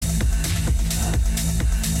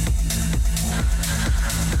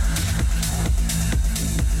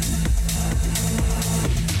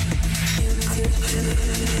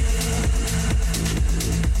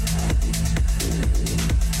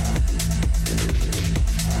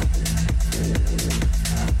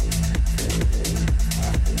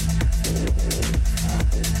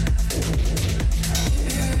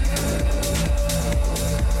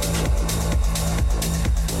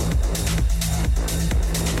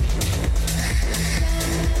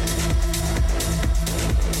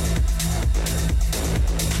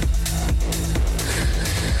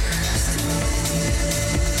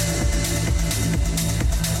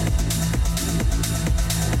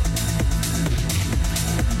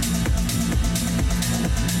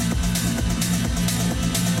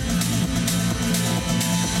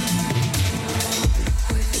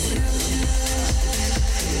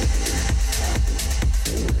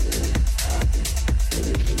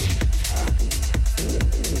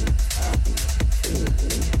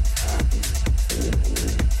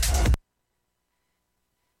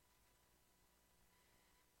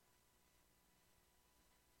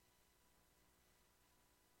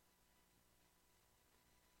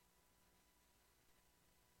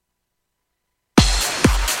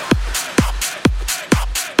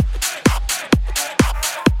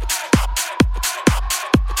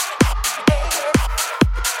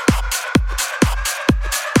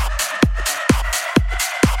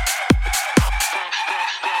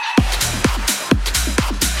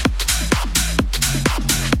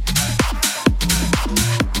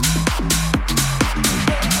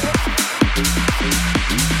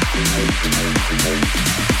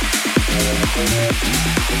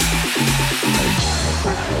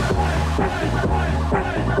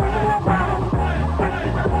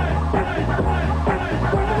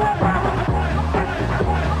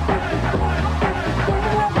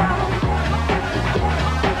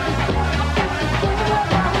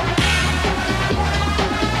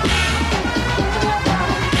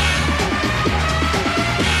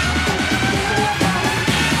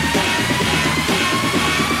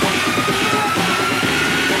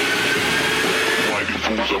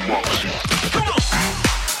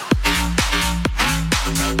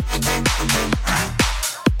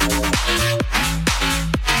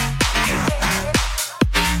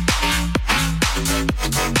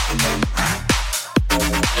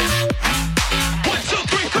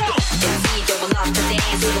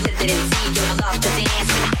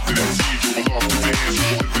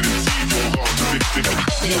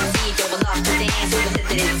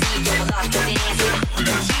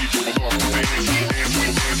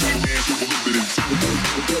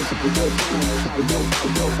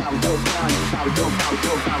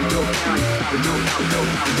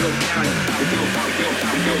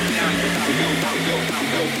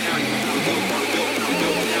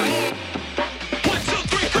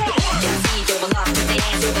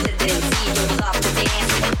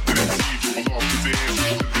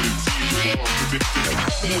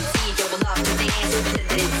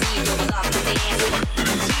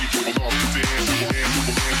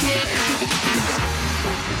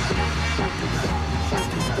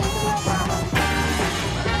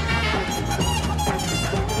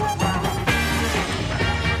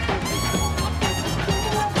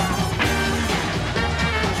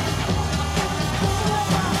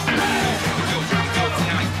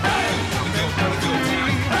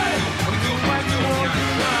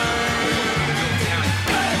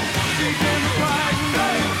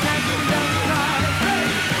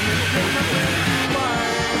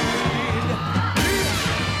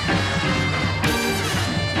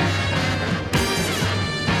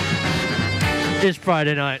It's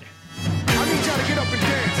Friday night. I need y'all to get up and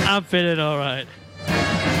dance. I'm feeling alright.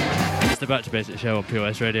 It's the Back to Bassix show on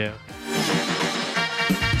POS Radio.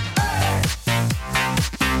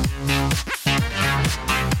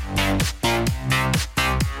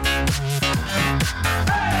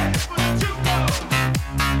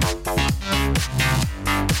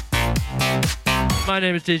 My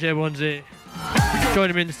name is DJ Onesie.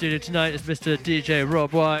 Joining me in the studio tonight is Mr. DJ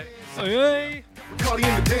Rob White. Hey.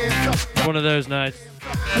 One of those nights.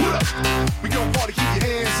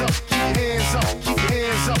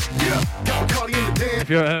 If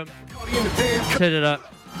you're at home, turn it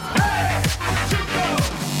up.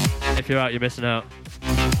 If you're out, you're missing out.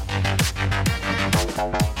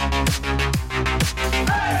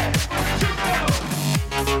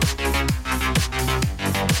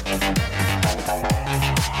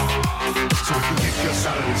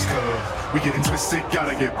 We getting twisted,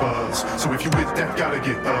 gotta get buzzed. So if you with that, gotta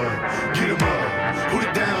get get 'em up, put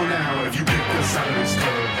it down now. If you get us out of this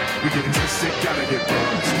club, we getting twisted, gotta get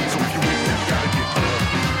buzzed. So if you with that, gotta get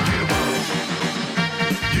 'em up,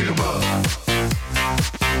 get 'em up.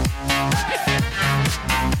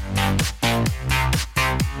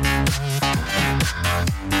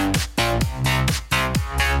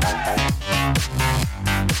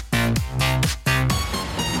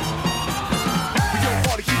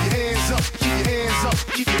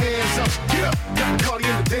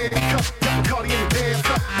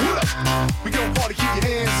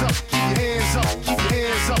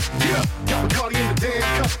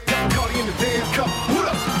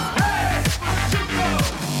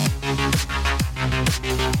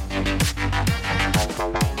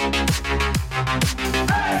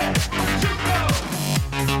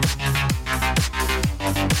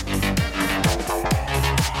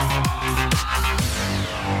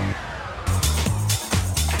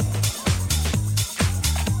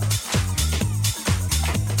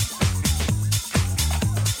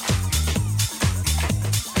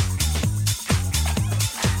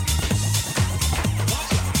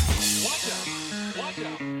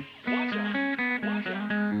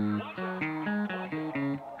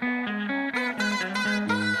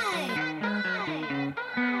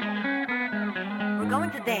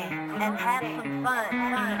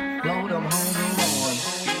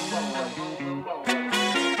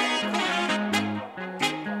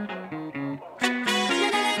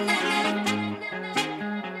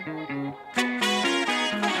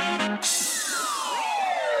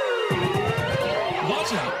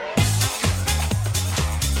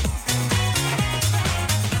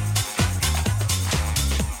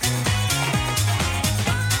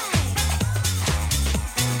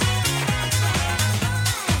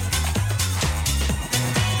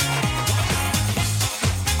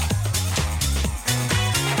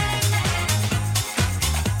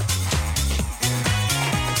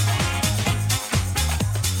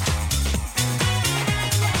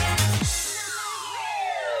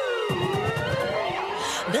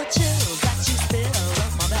 The chills that you spill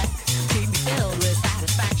up my back keep me filled with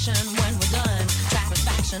satisfaction when we're done.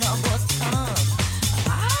 Satisfaction of what's to come.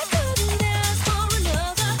 I couldn't ask for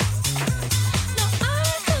another. No,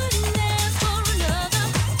 I couldn't ask for another.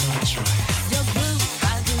 That's right. Your groove,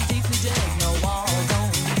 I do deeply dig. No walls,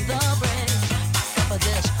 only the bridge. My supper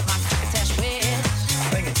dish, my crocketesh wish.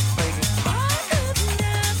 Sing it, baby. I couldn't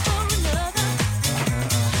ask for another.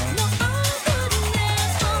 No, I couldn't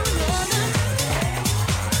ask for another.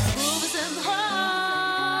 Groove is in the heart.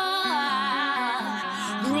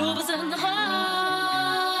 Groove is in the heart.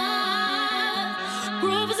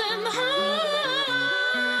 Groove is in the heart.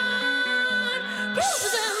 Groove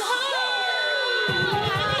is in the heart.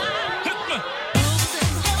 Groove is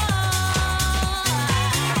in the heart.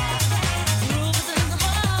 Groove is in the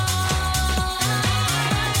heart.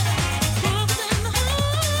 Groove is in the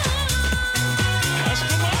heart. That's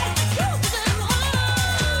the one. Groove is in the heart.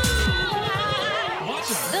 What's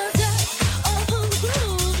it? The depth of who the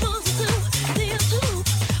groove moves us to. The two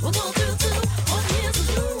we're going through two. One here's the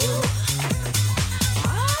groove.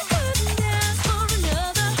 I couldn't ask for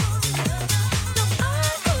another. No, I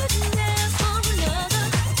couldn't ask for another.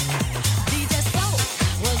 DJ Soul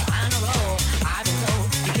was on a roll. I've been told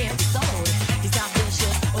he can't be sold. He's not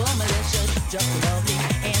vicious or malicious, just lovely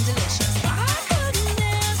and delicious. I couldn't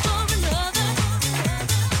ask for another.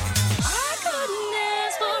 I couldn't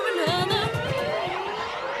ask for another.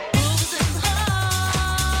 Groove is in the heart.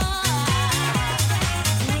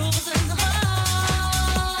 Groove is in the heart.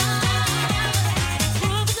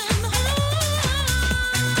 Groove is in the heart.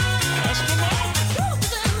 That's the one. Groove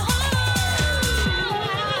is in the heart.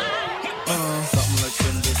 Something looks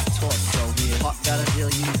in this torso here. Heart got a deal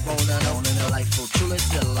you wanna know. Delightful, truly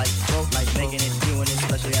delightful. Like making it, doing it,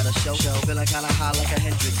 especially at a show. Feeling kinda high like a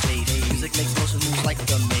Hendrix haze. Music makes motion moves like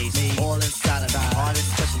a maze. All inside of me, heart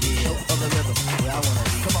especially. Note of the rhythm, where I wanna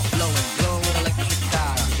be. Come on, blowing, glowing with electric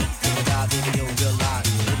style. Take a dive, baby, you'll realize.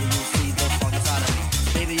 Baby, you'll see the funk inside of me.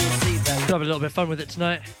 Baby, you'll see that. We'll have a little bit of fun with it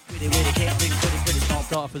tonight. Pretty, can't think, pretty, small.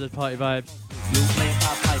 Start off with the party vibes. You playing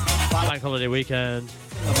pop pipe. Bank holiday weekend.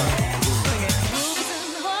 Come on. Groove is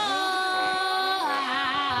in the heart.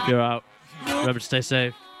 If you're out, remember to stay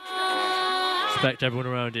safe. Respect everyone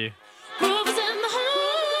around you. Groove is in the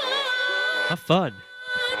heart. Have fun.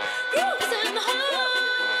 Groove is in the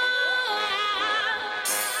heart.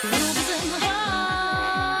 Groove is in the heart.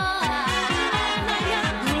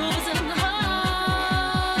 Groove is in the heart.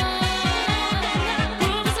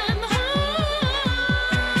 Groove is in the heart.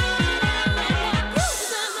 Groove is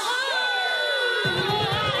in the heart.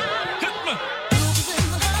 Groove is in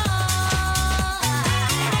the heart.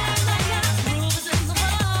 Groove is in the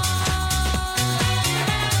heart.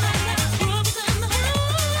 Groove is in the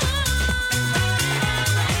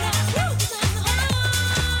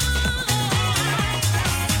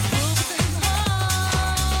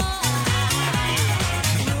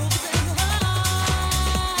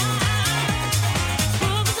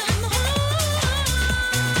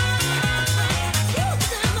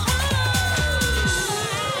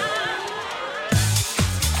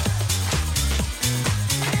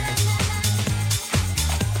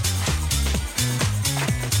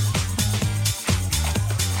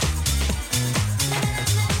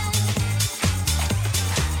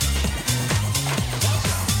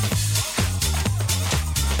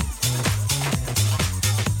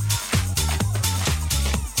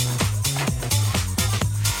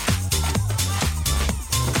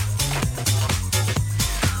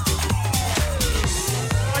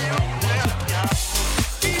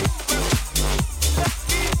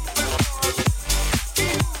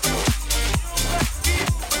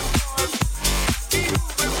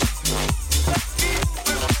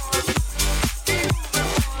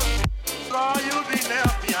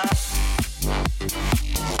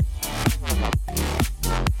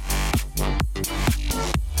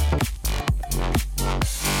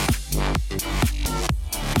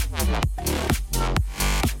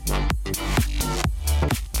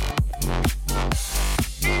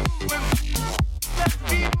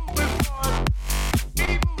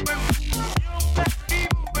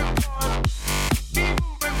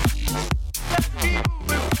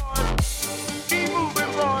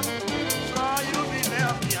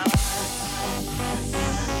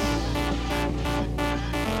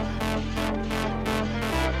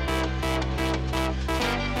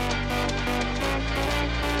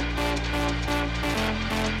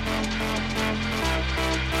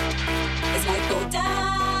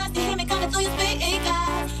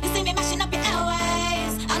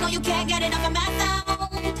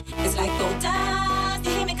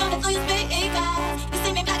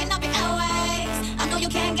you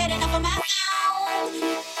can't get enough of my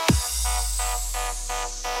sound.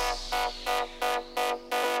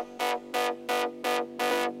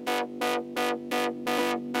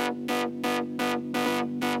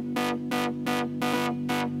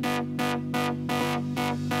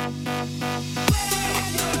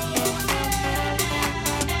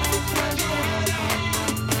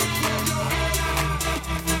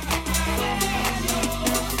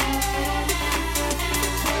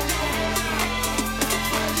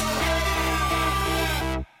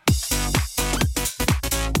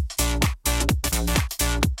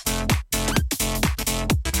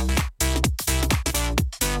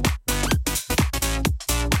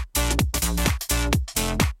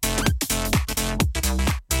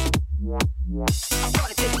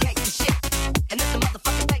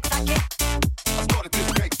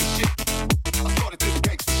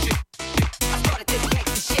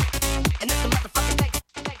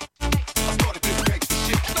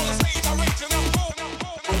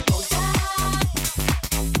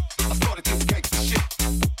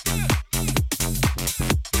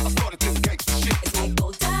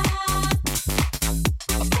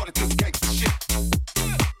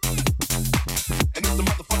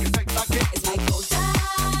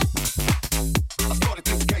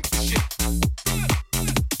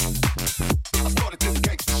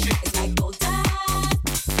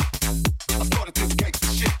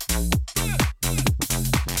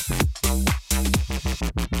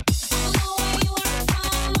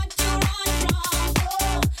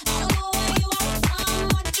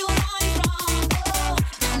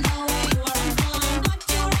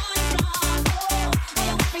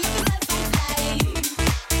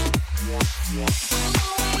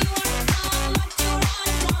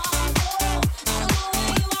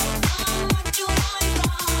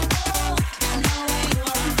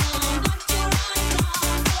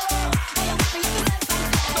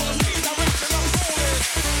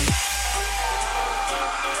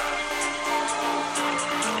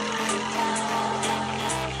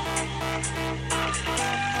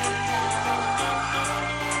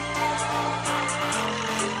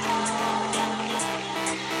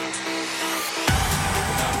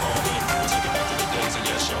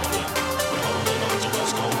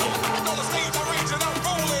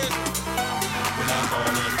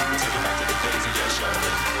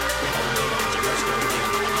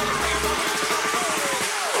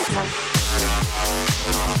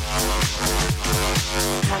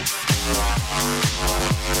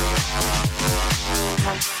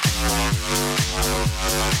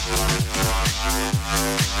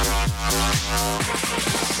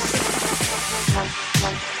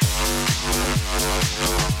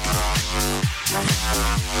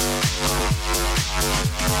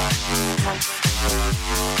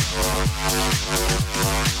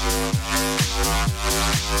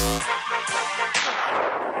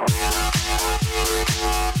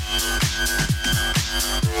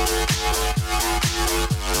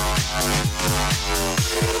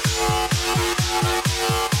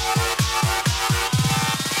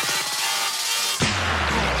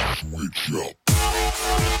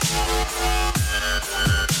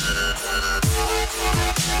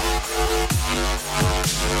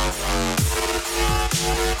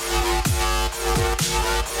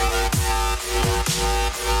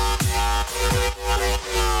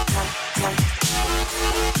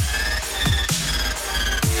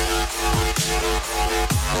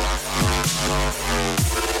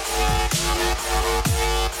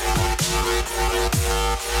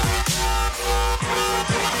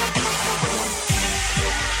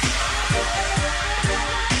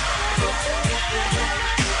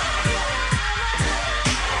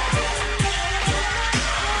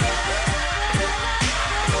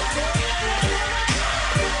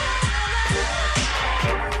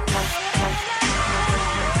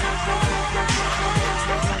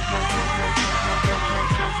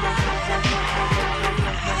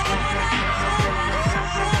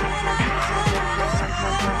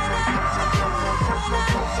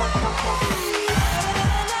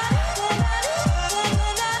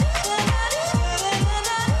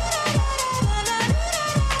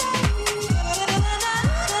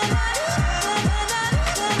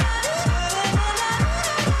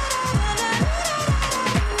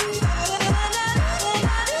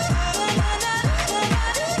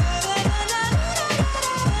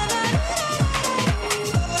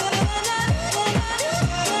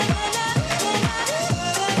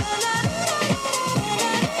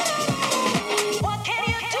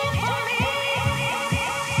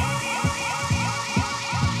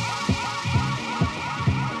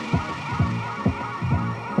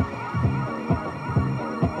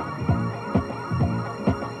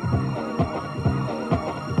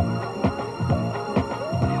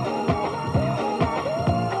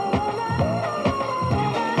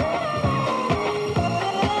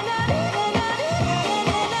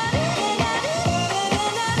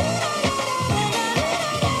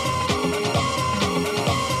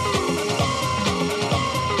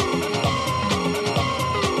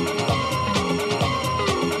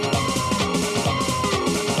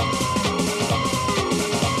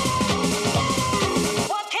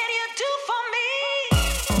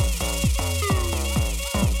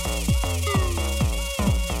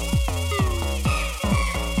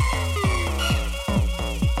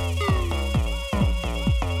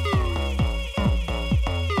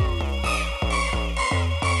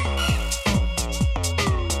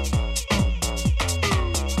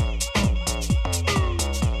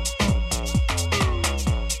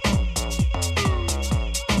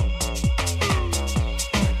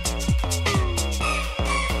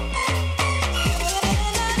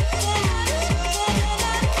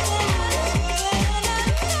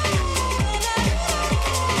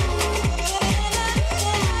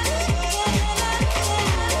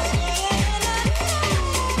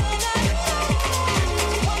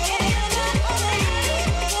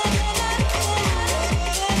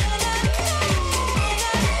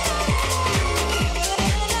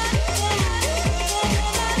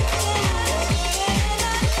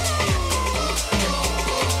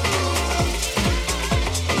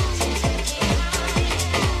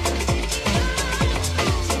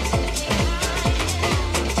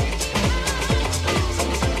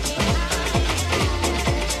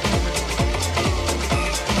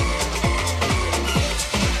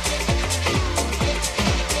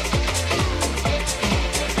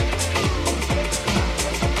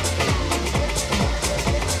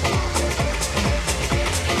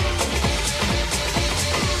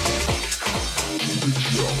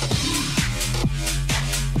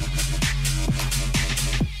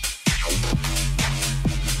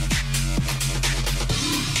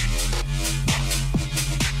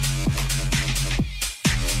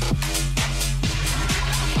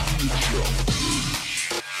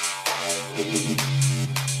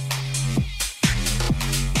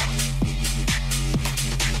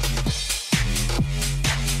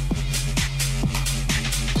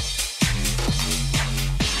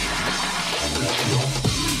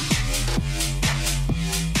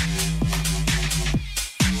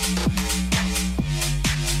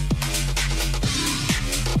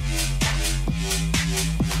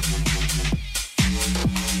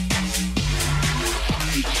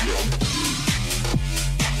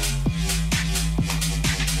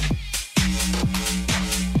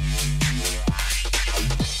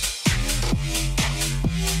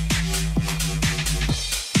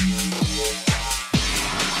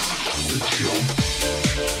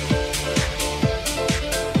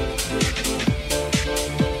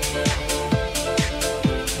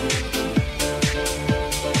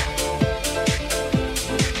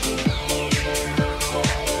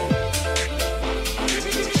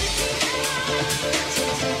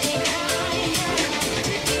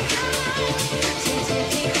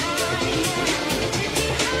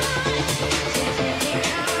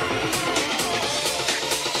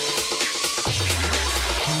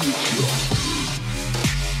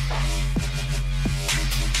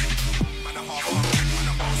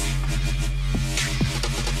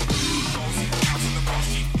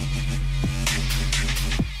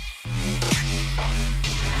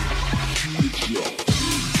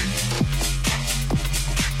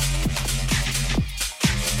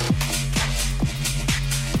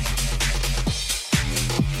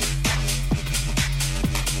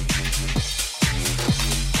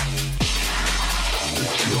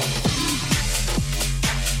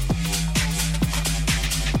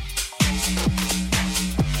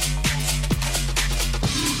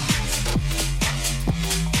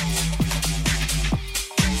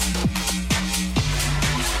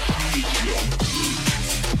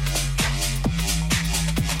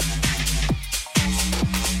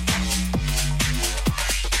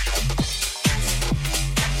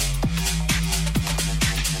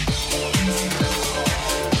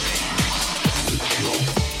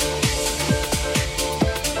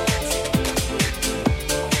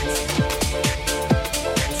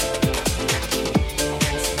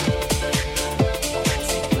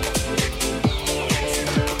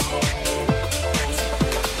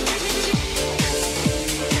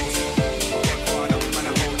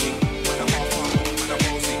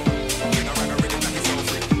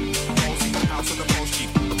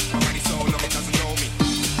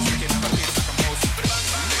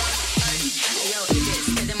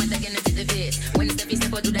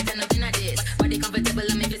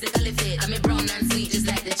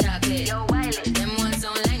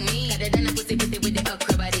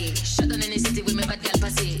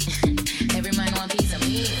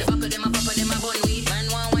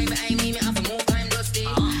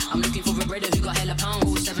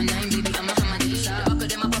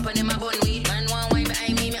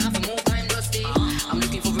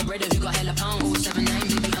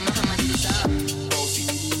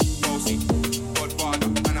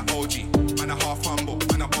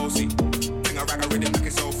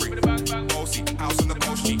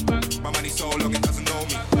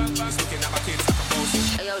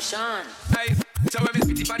 Sean. Hey, so when me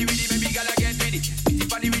spitty funny with it, maybe gala get with it. Spitty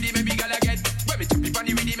funny with it, maybe gala get. When me choppy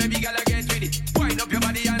funny with it, maybe gala get with it. Wind up your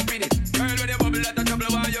body and spin it. Girl, when you bubble at the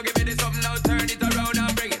trouble, why you give me this something now? Turn it around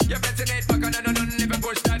and bring it. You're pressing it back and none never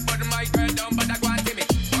push that button, my girl down, but I go and timid.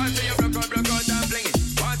 Once you broke out and fling it.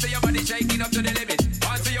 Once your body shaking up to the limit.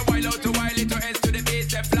 Once you wild out to wild it to S to the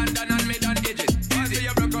base, left London and mid on edges. Once you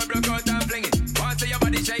broke out and fling it. Once your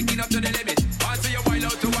body shaking up to the limit. Once you wild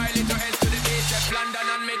out to wild it to S to the base, left London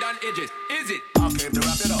and mid on edges. Is it? I came to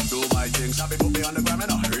wrap it up, do my thing. Sabi put me on the gram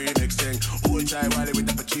and a remix thing. Old Chai Wiley with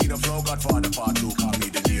the Pacino flow. Godfather part 2, call me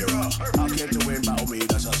De Niro. I came to win, battle me,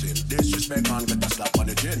 that's a sin. Disrespect, man, get a slap on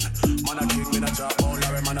the chin. Man a king, in a top ball,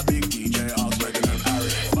 Larry, man a big DJ. I'll Megan and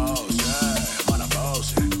Harry. Boss, yeah, man a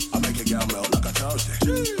boss. I make a girl melt like a toasty.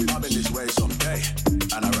 I've been this way someday,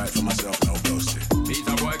 and I write for myself, no ghosting. Meet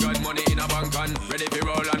a boy got money in a bank on. Ready for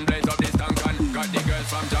roll and blaze up this tank on. Got the girls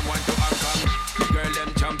from Jam 1 to Hong Kong. The girl them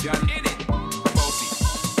champion in it. Bossy,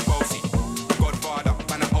 bossy, Godfather,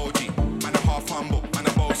 man a OG, man a half humble, man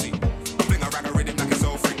a bossy. Fling a rag a rhythm like it's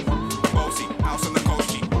all free. Bossy, house on the coast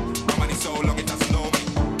G. My money so long it doesn't know me.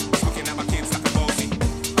 It's looking at my kids like a bossy.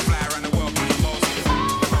 I fly around the world, man a bossy.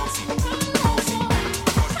 Bossy, bossy,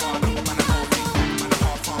 Godfather, man a OG, man a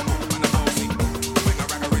half humble,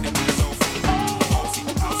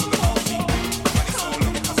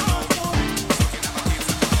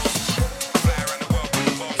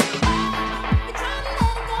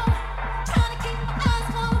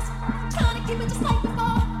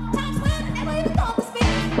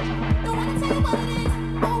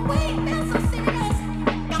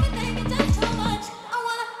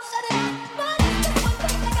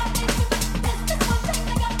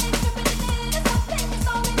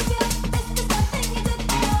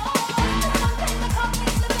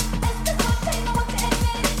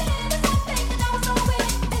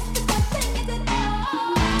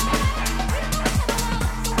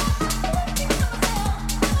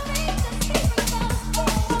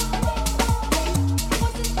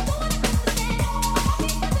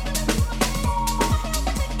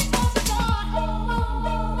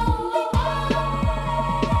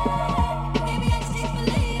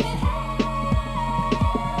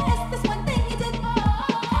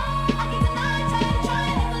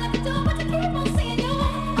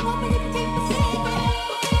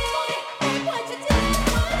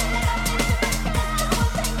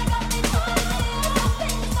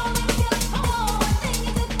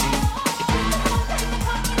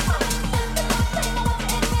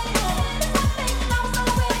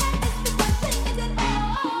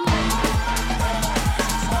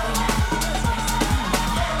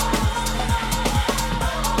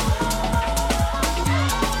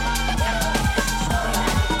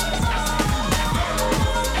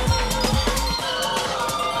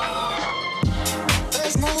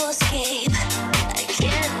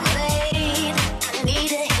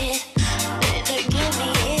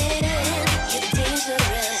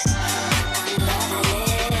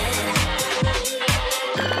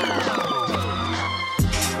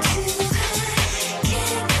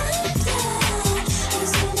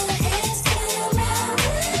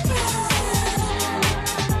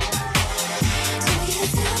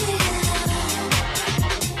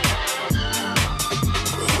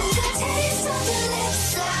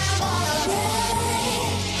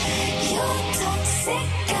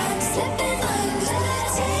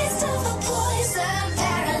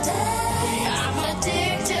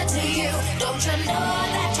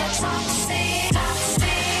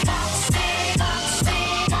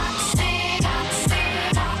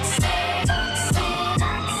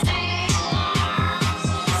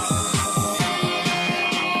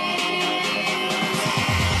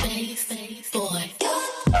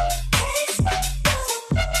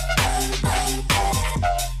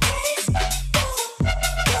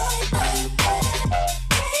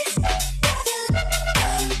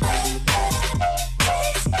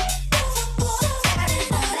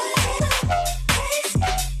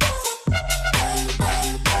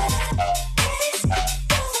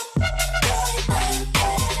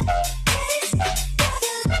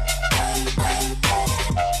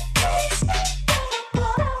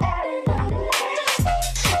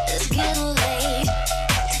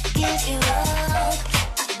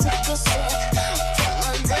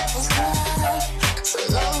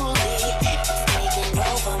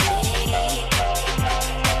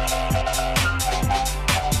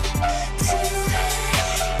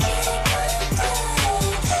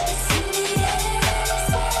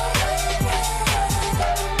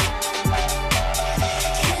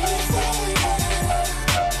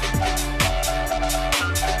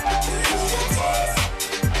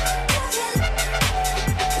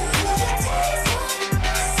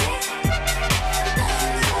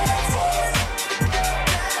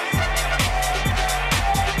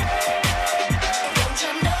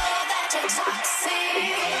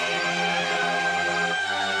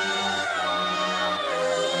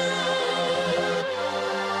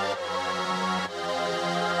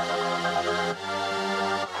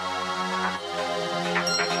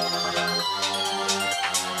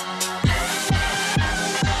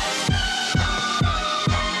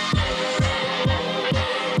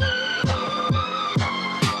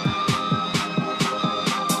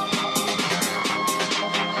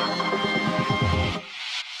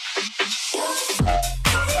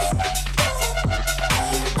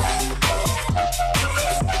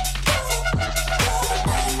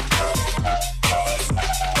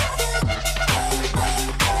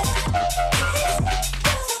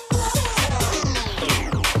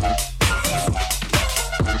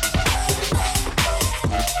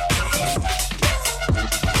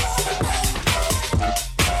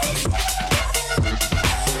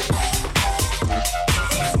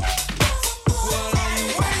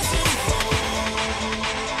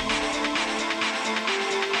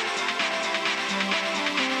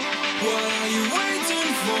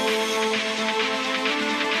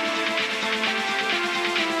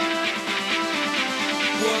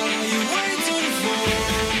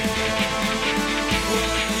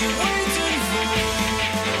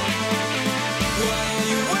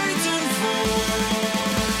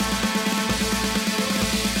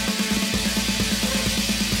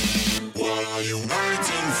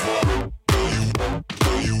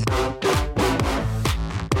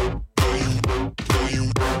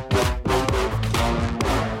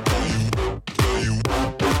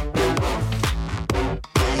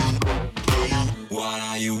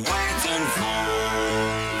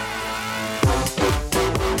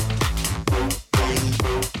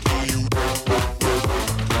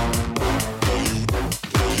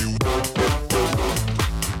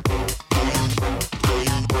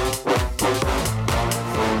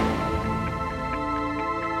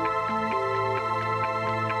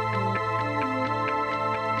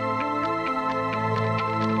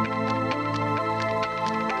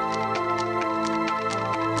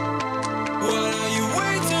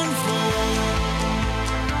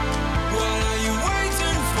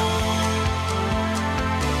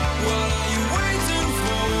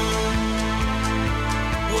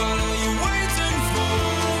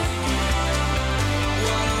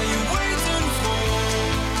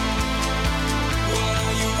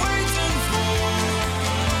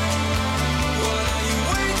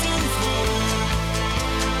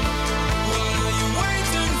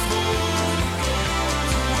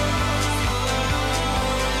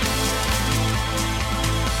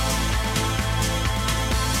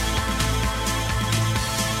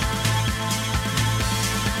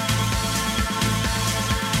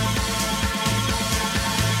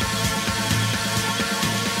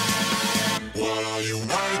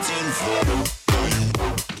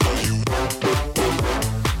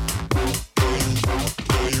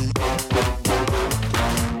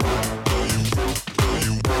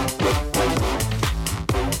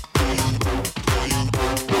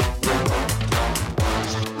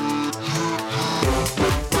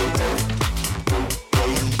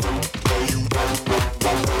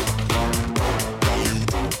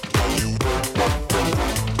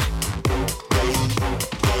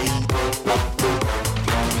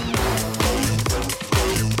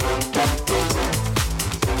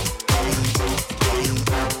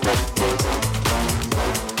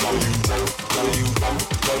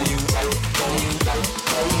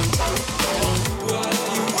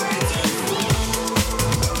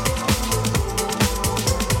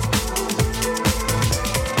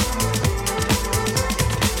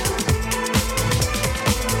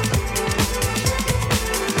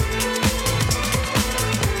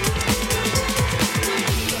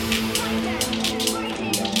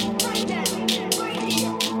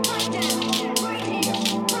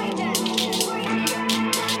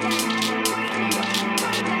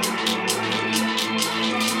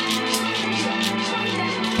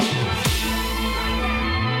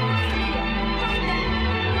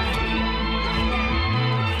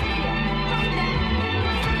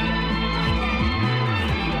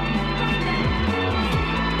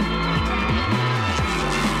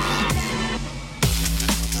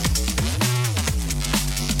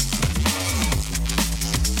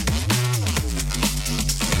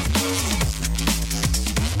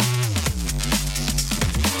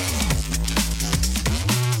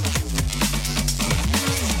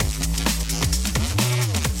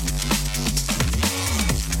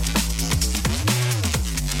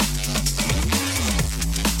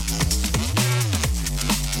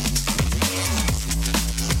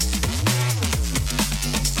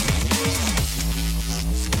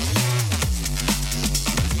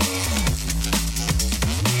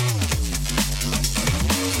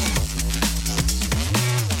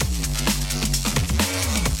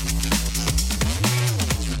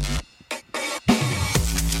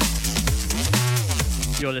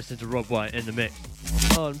 You're listening to Rob White in the mix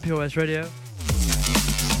on POS Radio.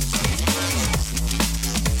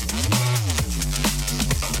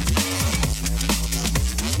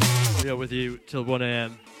 We are with you till 1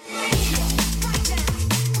 a.m.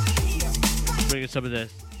 Bringing some of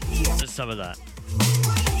this and some of that.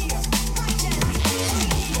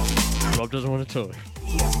 Rob doesn't want to talk.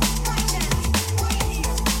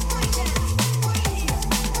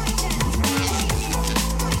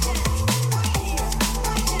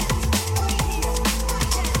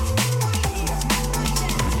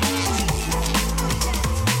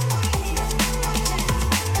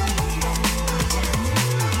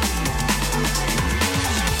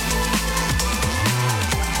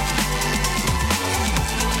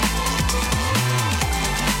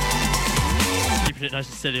 Keeping it nice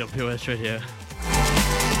and steady on POS Radio.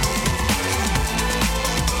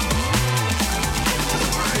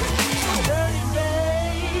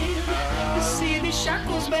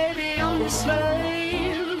 Shackles, baby, I'm a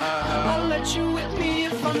slave. I'll let you whip me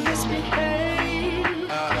if I misbehave.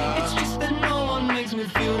 It's just that no one makes me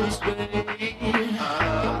feel this way.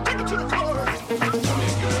 Take it to the floor. Come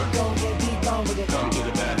here, girl. Go ahead, be gone with it. Come to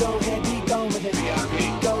the back. Go ahead, be gone with it.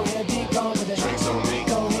 VIP. Go ahead, be gone with it. Drinks on me.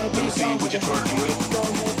 Go ahead, be gone with it. What you twerking with? Go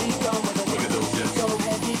ahead, be gone with it. Look at those hips. Go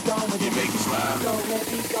ahead, be gone with it. You make me smile. Go ahead,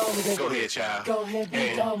 be gone with it. Go ahead, child. Go ahead,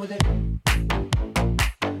 be gone with it.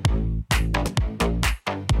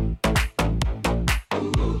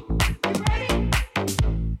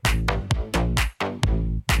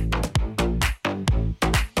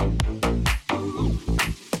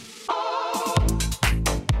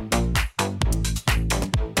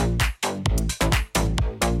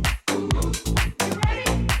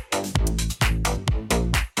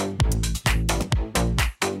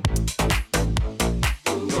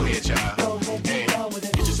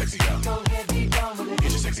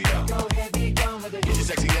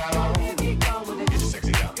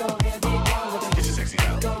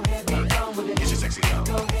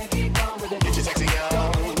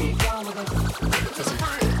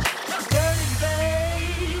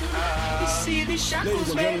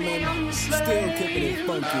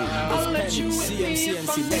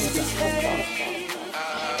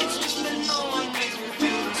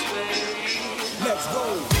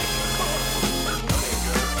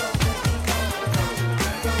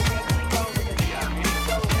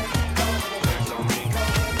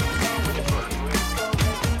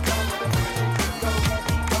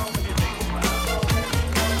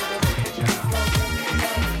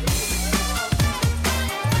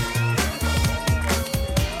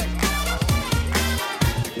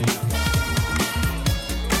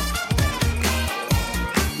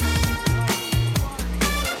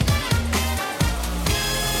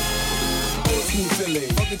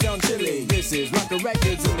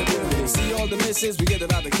 We get a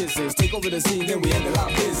lot of kisses, take over the scene, then we end our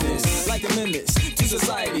business. Like a menace to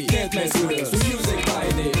society, can't mess with us. With music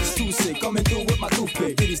pioneers, too sick, coming through with my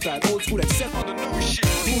toothpick. Diddy style, old school, except for the new shit.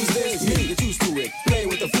 Who's this? Me, get used to it. Play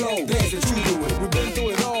with the flow, dance and true to it. We've been through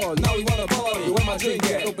it all, now we wanna party. Where my drink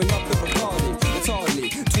at? Open up the Bacardi. It's hardly,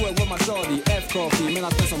 twerk with my shorty. F coffee, man, I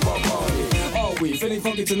spent some Bob Marley. Are we feeling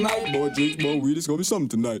funky tonight? More drinks, more weed, it's gonna be something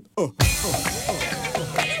tonight.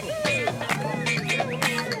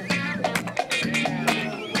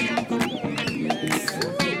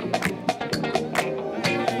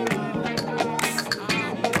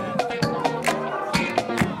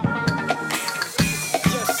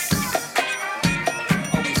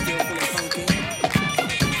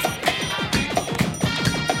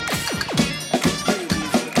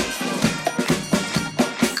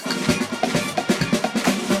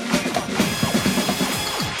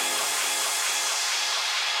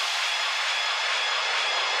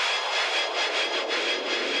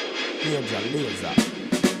 Leza.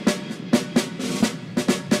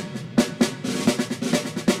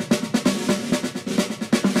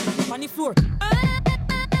 24.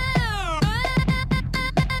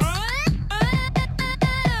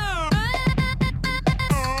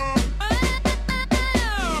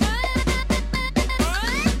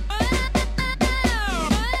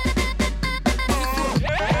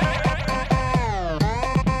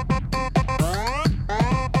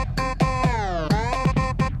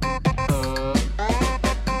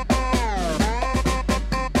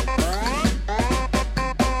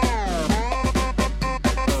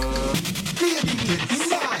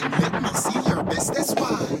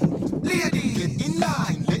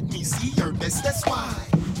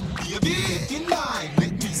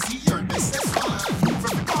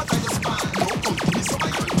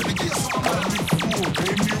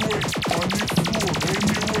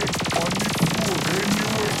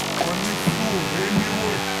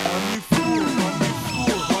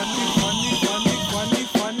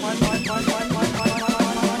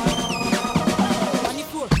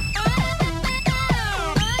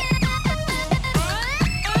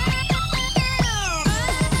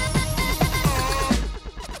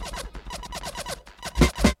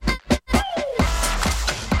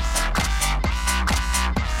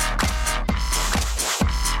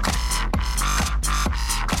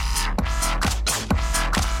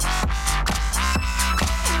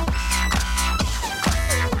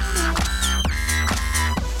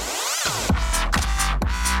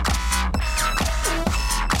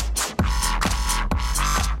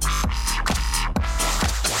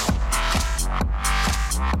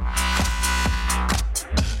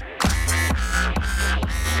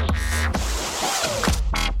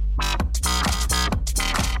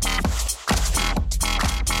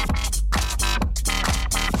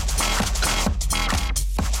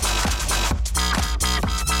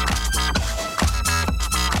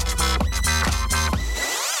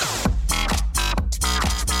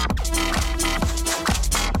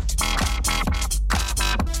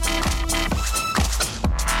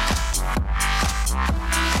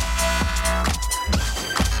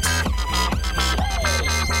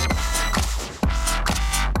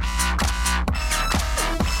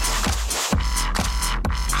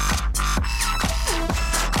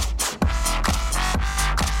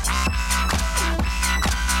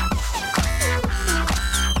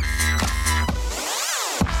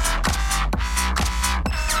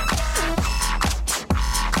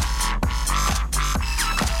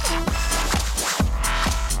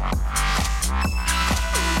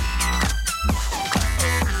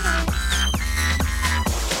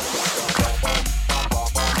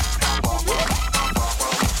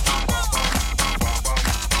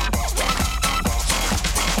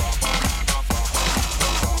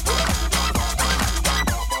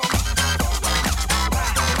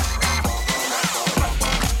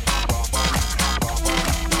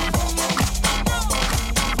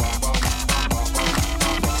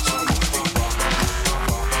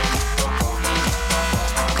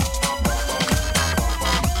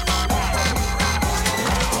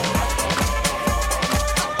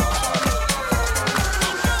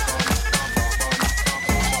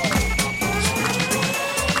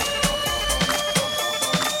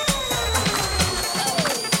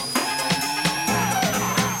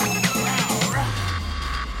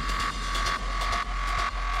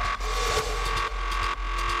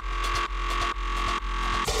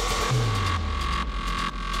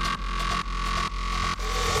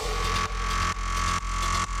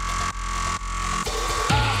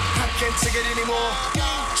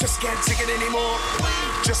 Just can't take it anymore.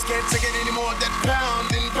 Just can't take it anymore. That pound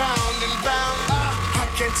and pound and pound. I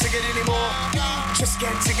can't take it anymore. Just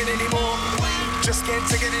can't take it anymore. Just can't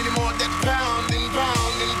take it anymore. That pound and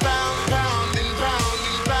pound and pound, pound and pound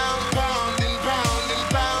and pound, pound and pound and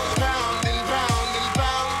pound, pound and pound and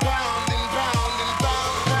pound, pound and pound and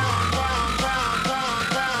pound, pound, pound, pound, pound,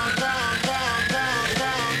 pound, pound, pound, pound,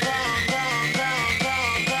 pound,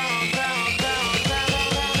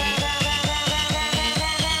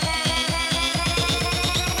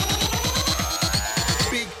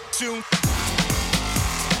 big tune.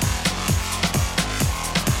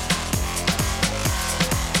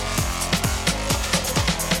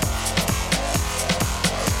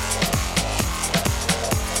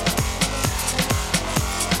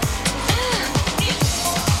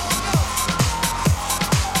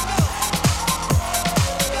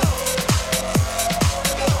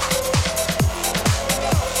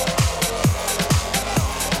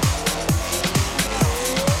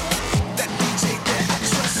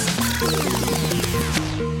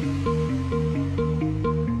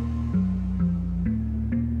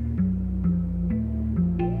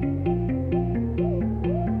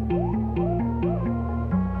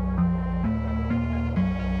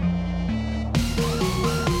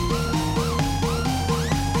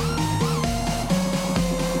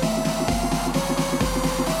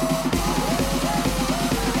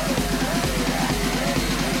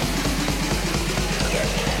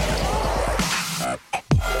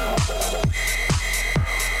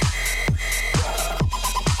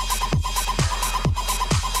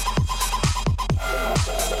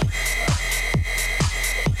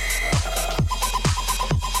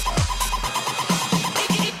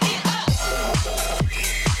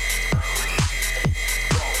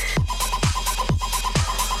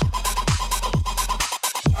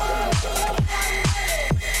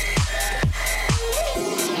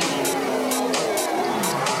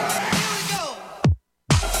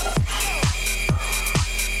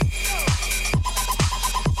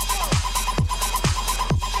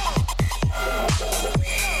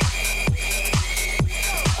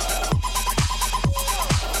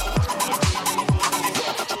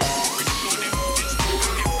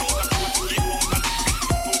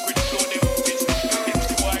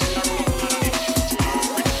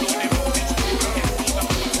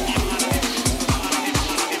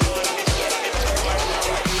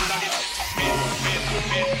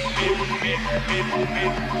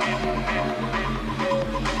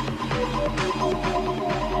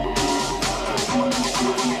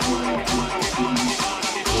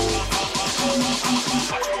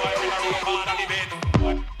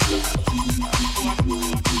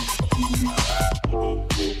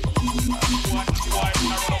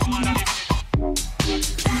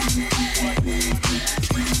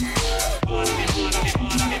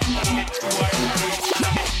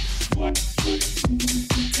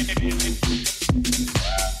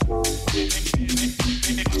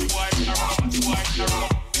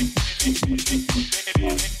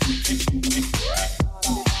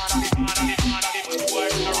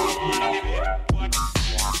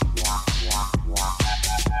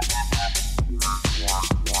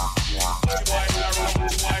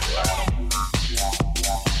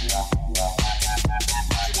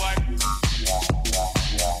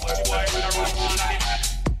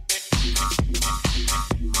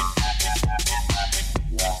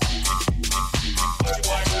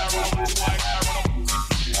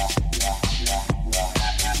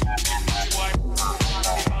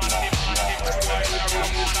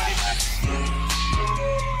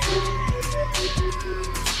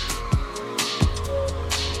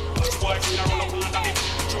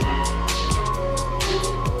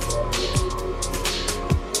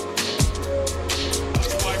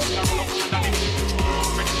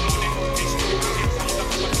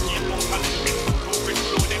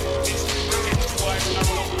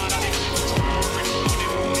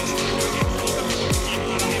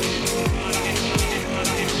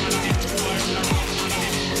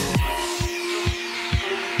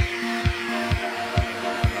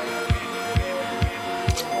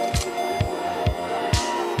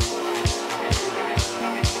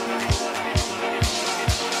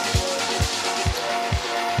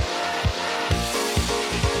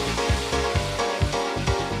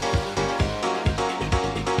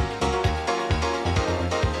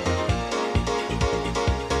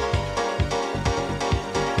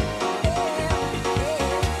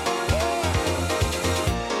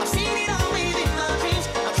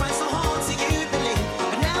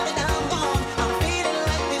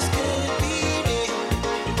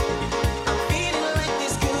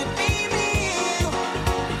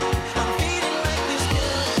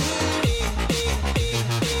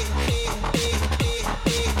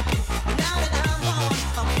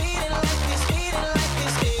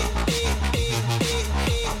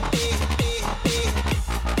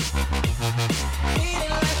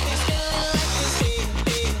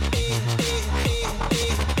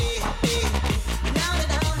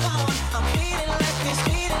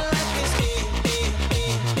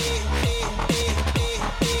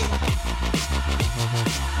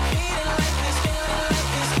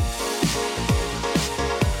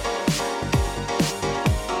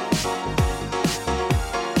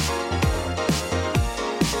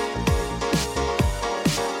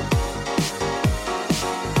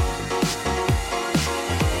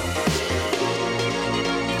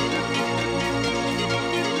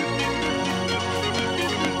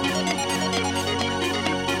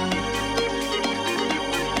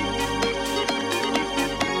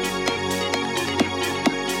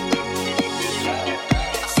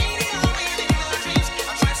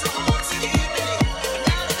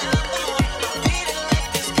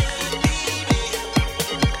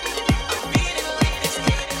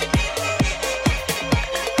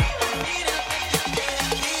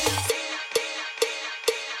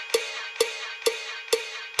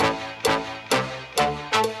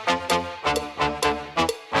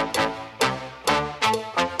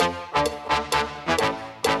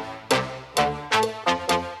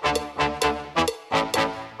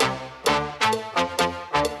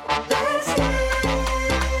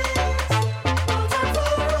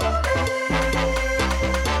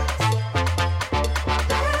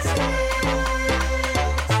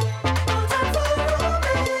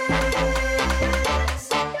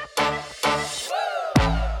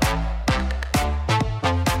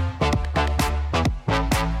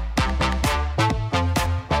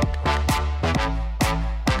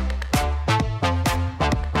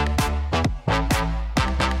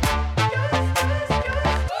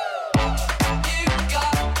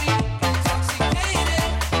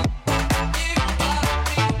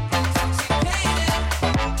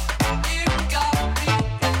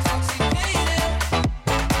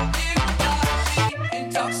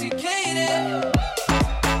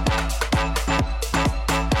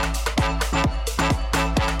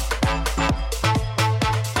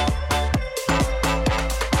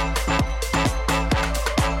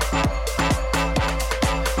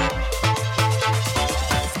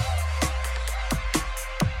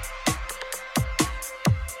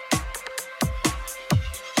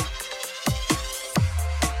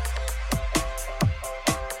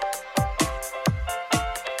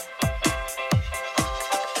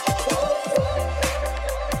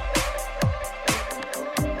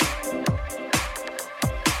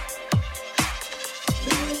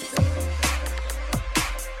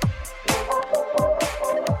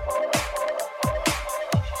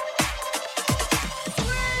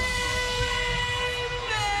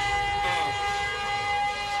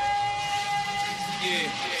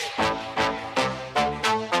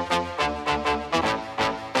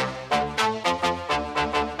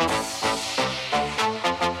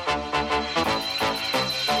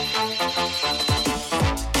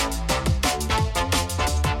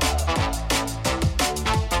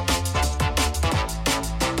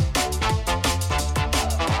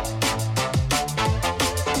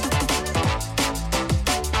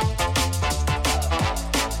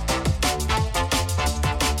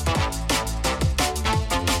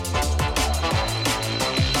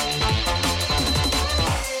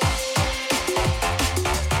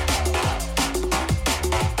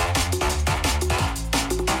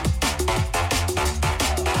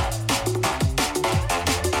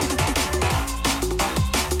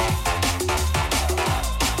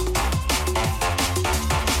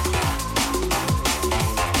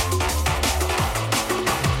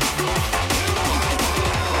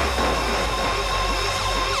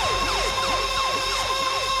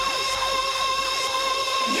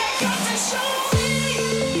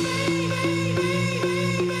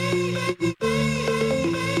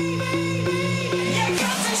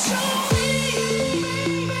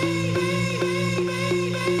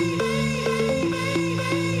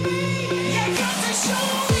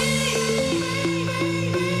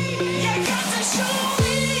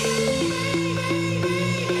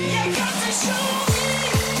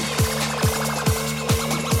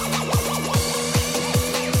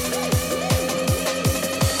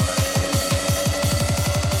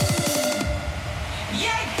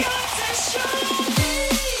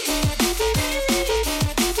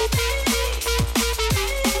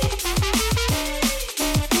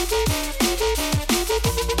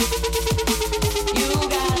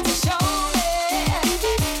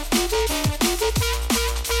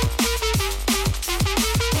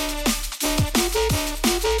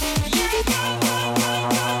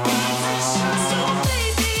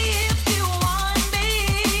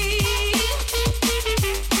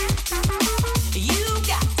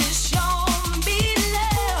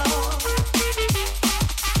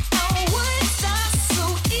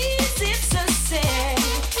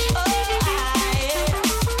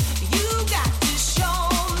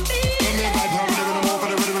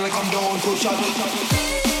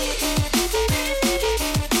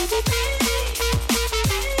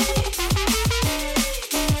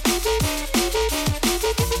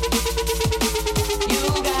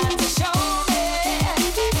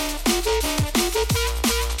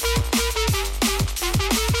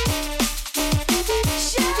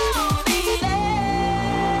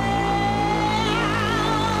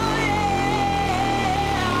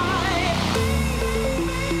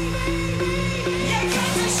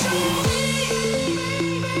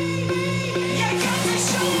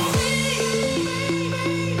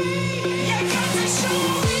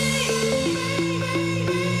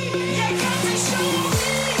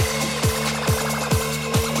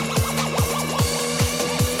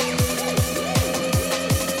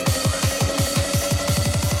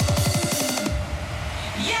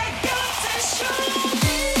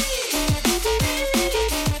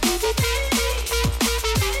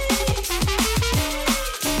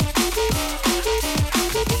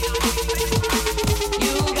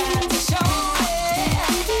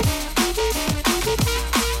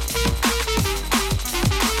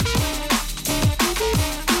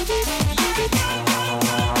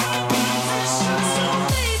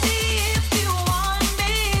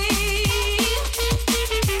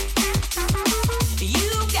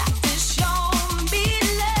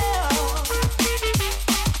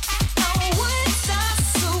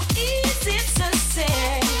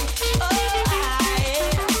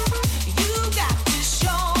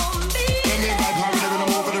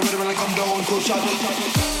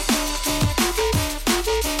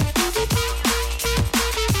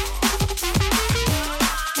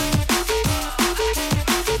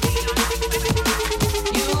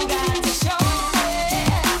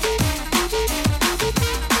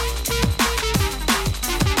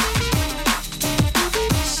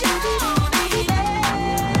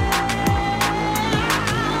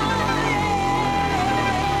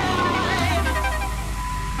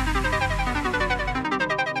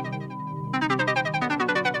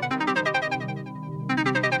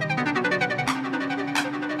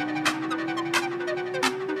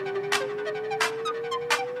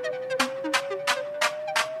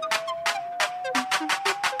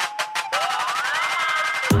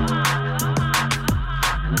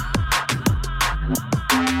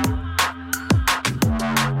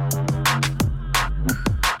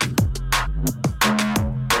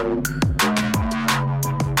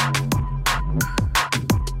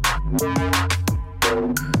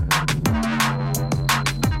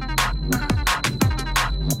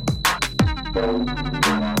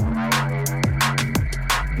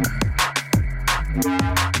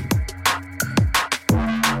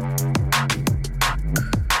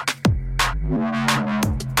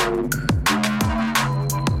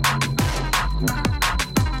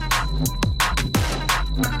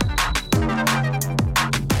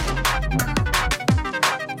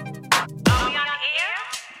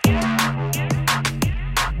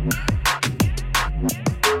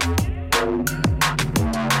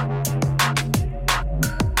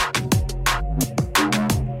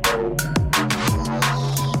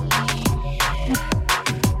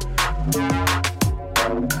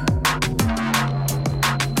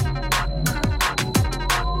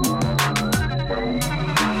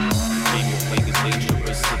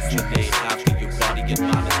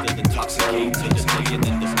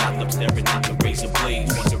 staring at the razor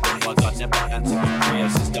blades, wondering why God never answered your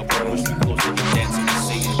prayers. It's that we push you closer to dancing and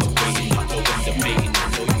saying the waiting, not know when debating. I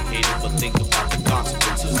know you hate it, but think about the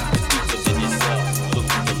consequences. It's deeper than yourself. Look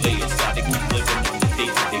through the layers, gotta keep living on the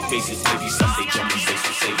day-to-day basis. Maybe someday jumping base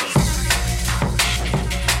will save us.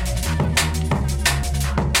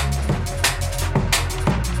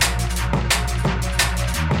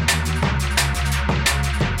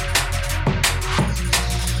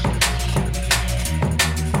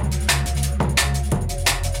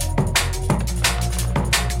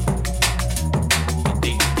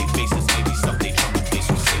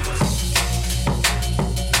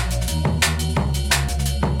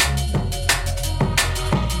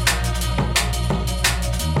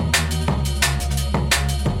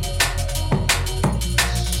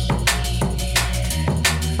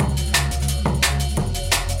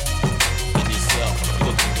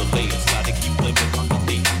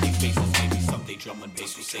 Drum and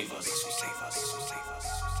bass will save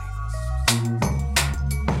us.